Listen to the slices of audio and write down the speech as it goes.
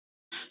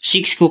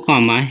6 को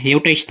कमा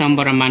एउटा स्तम्भ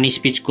र मानिस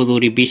बीचको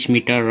दूरी 20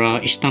 मिटर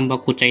र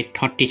स्तम्भको उचाइ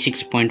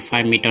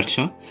 36.5 मिटर छ।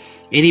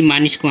 यदि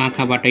मानिसको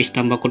आँखाबाट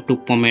स्तम्भको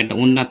टुप्पोमा हेर्दा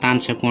उन्नत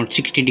आंश कोण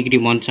 60 डिग्री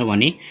बन्छ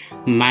भने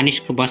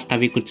मानिसको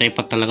वास्तविक उचाइ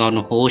पत्ता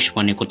लगाउनुहोस्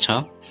भनेको छ।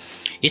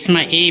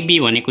 यसमा AB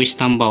भनेको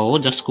स्तम्भ हो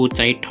जसको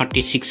उचाइ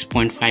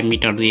 36.5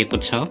 मिटर दिएको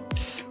छ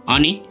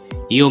अनि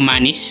यो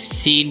मानिस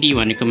CD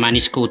भनेको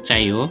मानिसको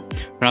उचाइ हो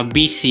र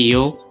BC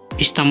यो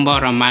स्तम्भ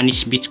र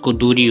मानिस बीचको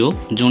दूरी हो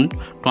जुन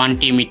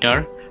 20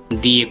 मिटर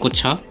दिएको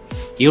छ।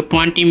 यो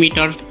 20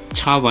 मिटर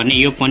छ भने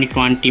यो पनि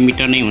 20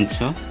 मिटर नै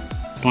हुन्छ,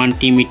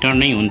 20 मिटर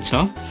नै हुन्छ।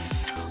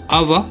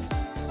 अब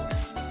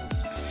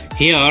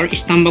हियर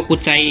स्तम्भको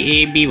उचाइ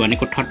AB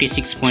भनेको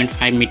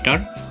 36.5 मिटर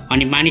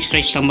अनि मानिस र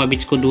स्तम्भ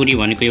बीचको दूरी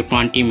भनेको यो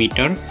 20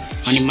 मिटर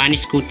अनि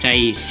मानिसको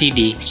उचाइ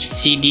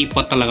CD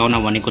पत्ता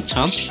लगाउन भनेको छ।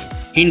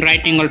 In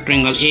right angle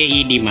triangle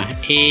AED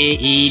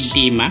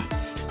मा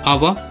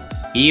अब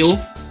यो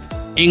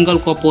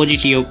एंगलको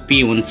अपोजिट यो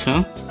P हुन्छ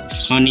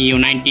अनि यो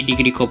 90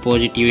 डिग्री को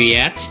अपोजिट यो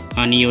H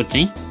अनि यो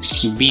चाहिँ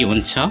B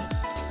हुन्छ।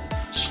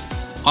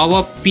 अब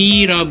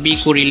P र B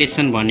को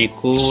रिलेसन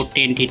भनेको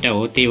tan थीटा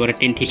हो, त्यही भएर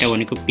tan थीटा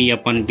भनेको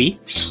P/B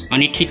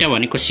अनि थीटा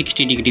भनेको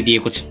 60 डिग्री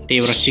दिएको छ,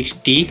 त्यही भएर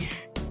 60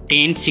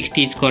 tan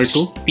 60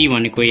 = P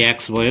भनेको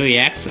x भयो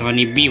x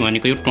अनि B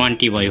भनेको यो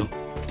 20 भयो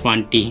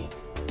 20।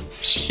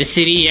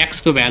 यसरी x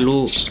को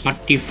भ्यालु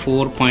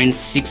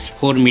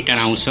 34.64 मिटर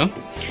आउँछ।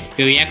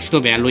 यो x को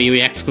भ्यालु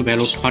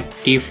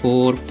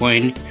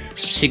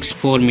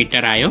 34.64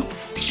 मिटर आयो।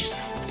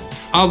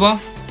 अब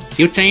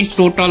यो चाहिँ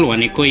टोटल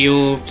भनेको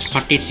यो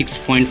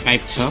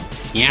 36.5 छ,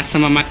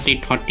 यहाँसम्म मात्रै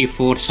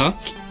 34 छ,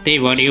 त्यही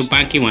भएर यो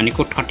बाँकी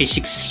भनेको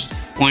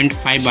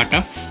 36.5 बाट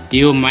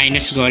यो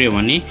माइनस गर्यो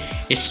भने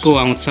यसको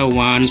आउँछ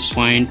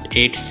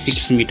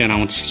 1.86 मिटर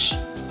आउँछ।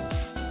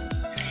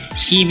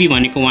 EB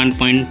भनेको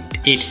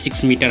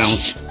 1.86 मिटर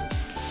आउँछ।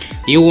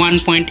 यो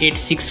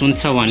 1.86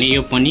 हुन्छ भने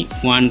यो पनि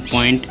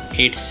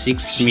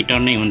 1.86 मिटर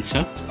नै हुन्छ।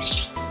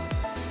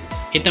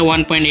 यता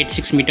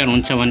 1.86 मिटर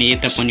हुन्छ भने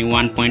यता पनि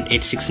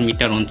 1.86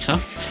 मिटर हुन्छ।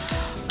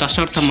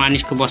 तसर्थ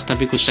मानिसको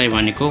वास्तविक उचाइ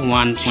भनेको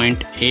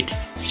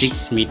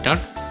 1.86 मिटर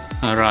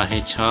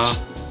रहेछ।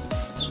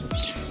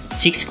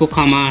 6 को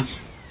खमा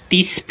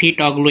 30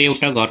 फिट अग्लो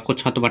एउटा घरको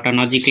छतबाट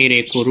नजिकै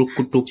रहेको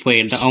रुखको टुप्पो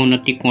हेर्दा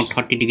अवनति कोण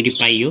 30 डिग्री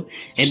पाइयो।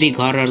 यदि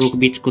घर र रुख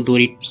बीचको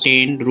दूरी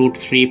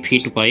 10√3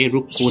 फिट भए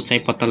रुखको उचाइ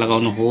पत्ता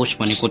लगाउनुहोस्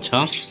भनेको छ।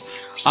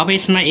 अब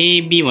यसमा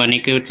AB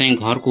भनेको चाहिँ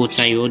घरको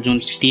उचाइ हो जुन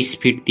 30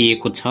 फिट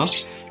दिएको छ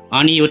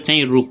अनि यो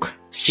चाहिँ रुख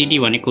CD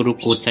भनेको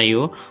रुखको उचाइ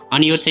हो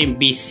अनि यो चाहिँ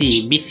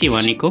BC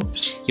भनेको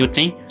यो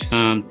चाहिँ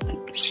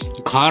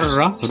घर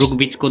र रुख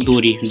बीचको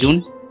दूरी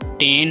जुन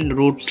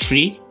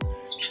 10√3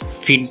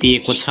 फिट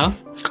दिएको छ।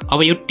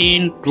 अब यो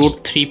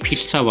 10√3 फिट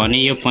छ भने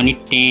यो पनि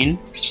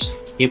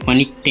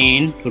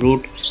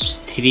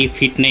 10√3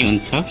 फिट नै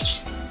हुन्छ,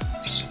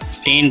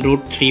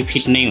 10√3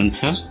 फिट नै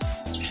हुन्छ।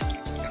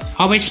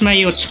 अब यसमा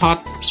यो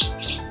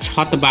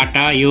छतबाट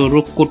यो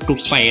रुखको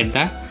टुप्पा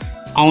हेर्दा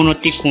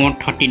अवनति कोण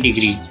 30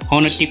 डिग्री,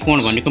 अवनति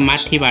कोण भनेको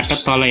माथिबाट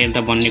तल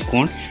हेर्दा बन्ने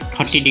कोण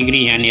 30 डिग्री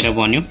यहाँनिर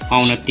बन्यो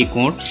अवनति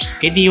कोण।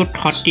 यदि यो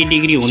 30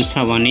 डिग्री हुन्छ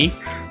भने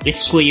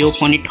यसको यो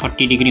पनि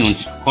 30 डिग्री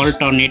हुन्छ,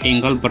 अल्टरनेट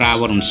एंगल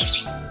बराबर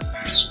हुन्छ।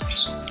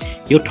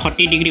 यो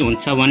 30 डिग्री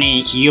हुन्छ भने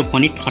यो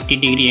पनि 30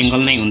 डिग्री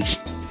एंगल नै हुन्छ।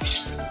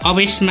 अब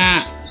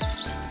यसमा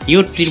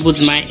यो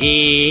त्रिभुजमा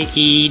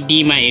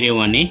AED मा हेर्यो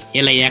भने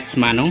यसलाई x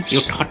मानौं,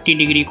 यो 30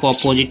 डिग्री को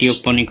अपोजिट यो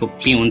भनेको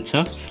P हुन्छ,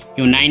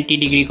 यो 90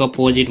 डिग्री को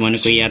अपोजिट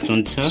भनेको H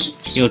हुन्छ,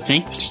 यो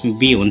चाहिँ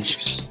B हुन्छ।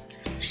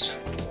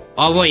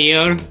 अब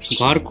हियर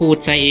घरको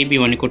उचाइ AB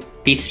भनेको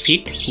 30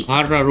 फिट,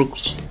 घर र रुख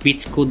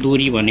बीचको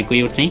दूरी भनेको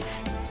यो चाहिँ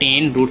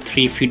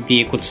 10√3 फिट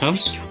दिएको छ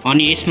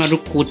अनि यसमा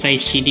रुखको उचाइ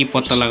CD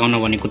पत्ता लगाउन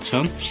भनेको छ।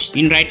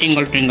 In right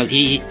angle triangle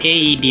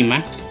AED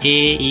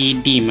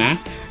मा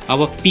अब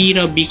P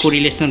र B को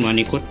रिलेसन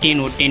भनेको 10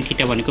 हो, tan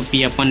थीटा भनेको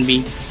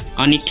P/B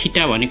अनि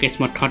थीटा भनेको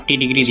यसमा 30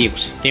 डिग्री दिएको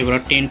छ, त्यही भएर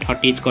tan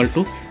 30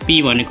 =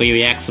 P भनेको यो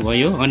x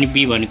भयो अनि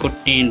B भनेको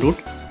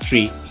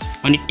 10√3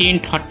 अनि tan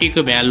 30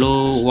 को भ्यालु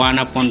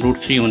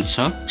 1/√3 हुन्छ,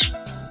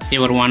 त्यही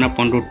भएर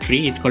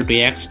 1/√3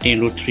 = x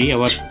 10√3।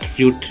 अब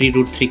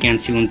 3√3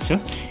 क्यान्सल हुन्छ,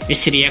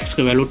 यसरी x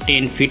को भ्यालु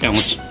 10 फिट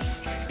आउँछ।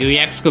 यो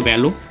x को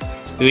भ्यालु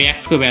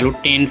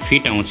 10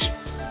 फिट आउँछ,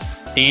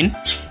 10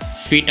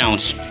 फिट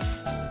आउँछ।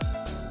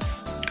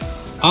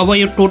 अब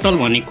यो टोटल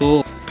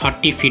भनेको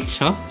 30 फिट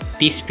छ,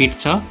 30 फिट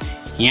छ,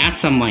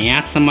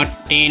 यहाँसम्म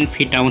 10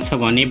 फिट आउँछ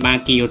भने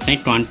बाँकी यो चाहिँ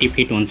 20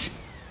 फिट हुन्छ।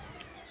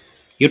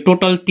 यो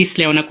टोटल 30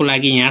 ल्याउनको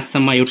लागि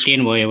यहाँसम्म यो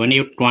 10 भयो भने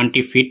यो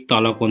 20 फिट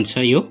तलको हुन्छ।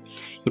 यो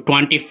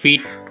 20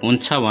 फिट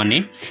हुन्छ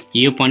भने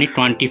यो पनि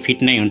 20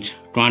 फिट नै हुन्छ,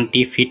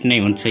 20 फिट नै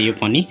हुन्छ यो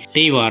पनि,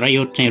 त्यही भएर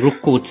यो चाहिँ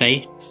रुखको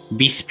उचाइ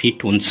 20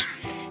 फिट हुन्छ।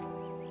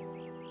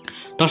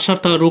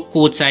 तसर्थ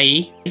रुखको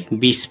उचाइ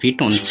 20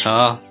 फिट हुन्छ।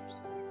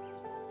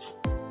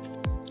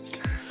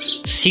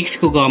 6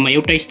 को ग मा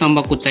एउटा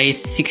स्तम्भको उचाइ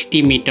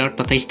 60 मिटर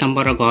तथा स्तम्भ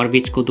र घर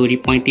बीचको दूरी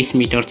 35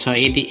 मिटर छ।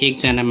 यदि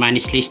एकजना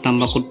मानिसले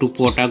स्तम्भको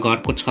टुप्पोबाट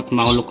घरको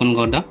छतमा अवलोकन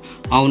गर्दा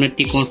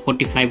अवनति कोण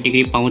 45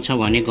 डिग्री पाउँछ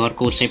भने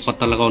घरको उचाइ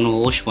पत्ता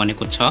लगाउनुहोस्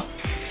भनेको छ।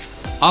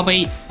 अब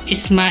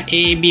यसमा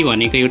एबी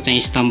भनेको यो चाहिँ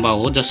स्तम्भ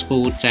हो जसको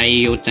उचाइ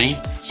यो चाहिँ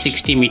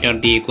 60 मिटर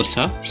दिएको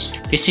छ।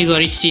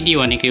 त्यसैगरी सीडी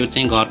भनेको यो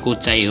चाहिँ घरको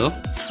उचाइ हो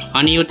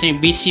अनि यो चाहिँ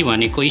बीसी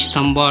भनेको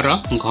स्तम्भ र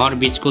घर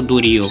बीचको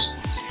दूरी हो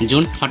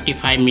जुन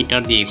 35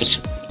 मिटर दिएको छ।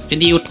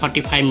 यदि यो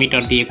 35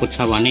 मिटर दिएको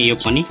छ भने यो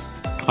पनि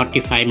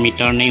 35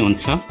 मिटर नै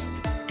हुन्छ।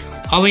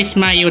 अब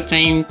यसमा यो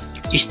चाहिँ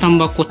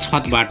स्तम्भको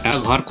छतबाट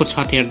घरको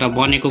छत हेर्दा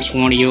बनेको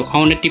कोण यो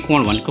अवनति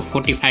कोण भनेको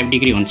 45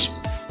 डिग्री हुन्छ।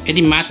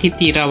 यदि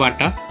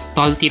माथितिरबाट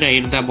तलतिर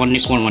हेर्दा बन्ने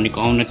कोण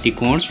भनेको अवनति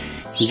कोण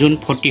जुन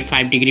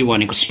 45 डिग्री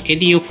बनेको छ।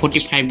 यदि यो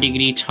 45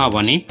 डिग्री छ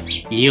भने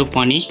यो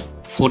पनि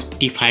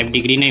 45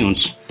 डिग्री नै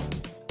हुन्छ।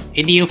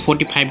 यदि यो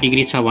 45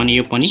 डिग्री छ भने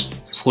यो पनि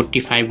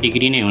 45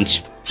 डिग्री नै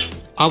हुन्छ।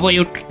 अब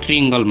यो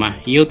ट्रायंगलमा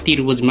यो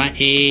त्रिभुजमा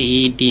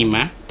एईडी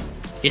मा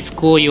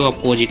यसको यो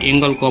अपोजिट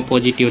एंगलको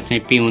अपोजिट यो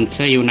चाहिँ पी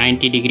हुन्छ। यो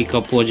 90 डिग्री को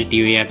अपोजिट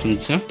यो एच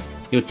हुन्छ।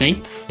 यो चाहिँ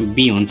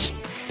बी हुन्छ।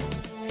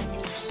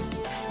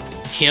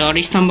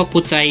 हेयर स्तम्भको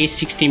उचाइ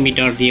 60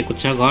 मिटर दिएको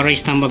छ। घर र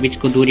स्तम्भ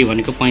बीचको दूरी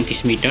भनेको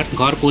 35 मिटर।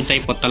 घरको उचाइ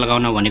पत्ता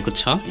लगाउन भनेको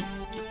छ।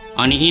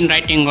 अनि in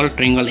right angle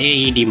triangle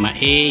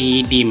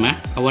AED मा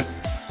अब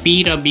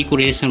पी र बी को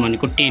रिलेसन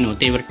भनेको 10 हो।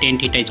 त्यही भएर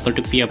tan theta equal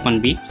to P upon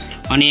be.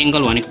 अनि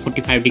एंगल भनेको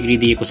 45 डिग्री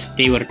दिएको छ।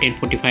 त्यही भएर tan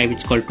 45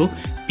 इक्वल टु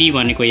पी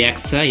भनेको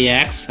x छ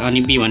x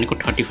अनि बी भनेको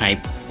 35।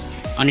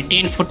 अनि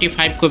tan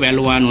 45 को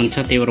भ्यालु 1 हुन्छ।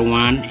 त्यही भएर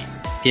 1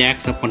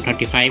 x अपन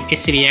 35।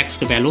 यसरी x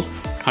को भ्यालु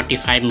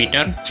 35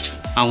 मिटर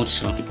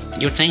आउँछ।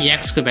 यो चाहिँ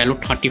x को भ्यालु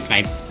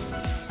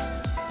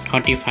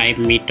 35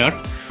 मिटर।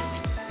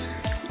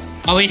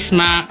 अब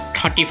यसमा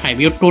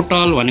 35 यो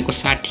टोटल भनेको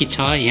 60 छ।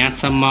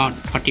 यहाँसम्म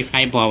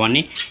 35 भयो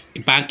भने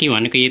बाँकी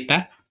भनेको यता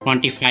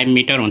 25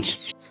 मिटर हुन्छ।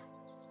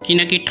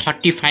 किनकि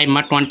 35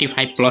 मा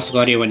 25 प्लस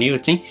गर्यो भने यो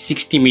चाहिँ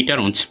 60 मिटर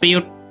हुन्छ। यो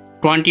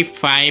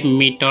 25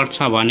 मिटर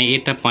छ भने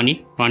यता पनि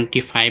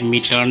 25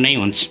 मिटर नै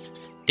हुन्छ।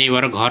 त्यही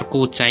भएर घरको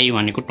उचाइ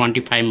भनेको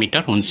 25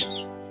 मिटर हुन्छ।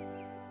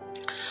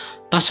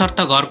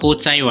 तसर्थ घरको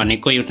उचाइ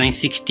भनेको यो चाहिँ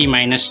 60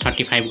 -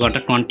 35 गर्दा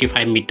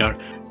 25 मिटर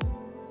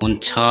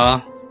हुन्छ।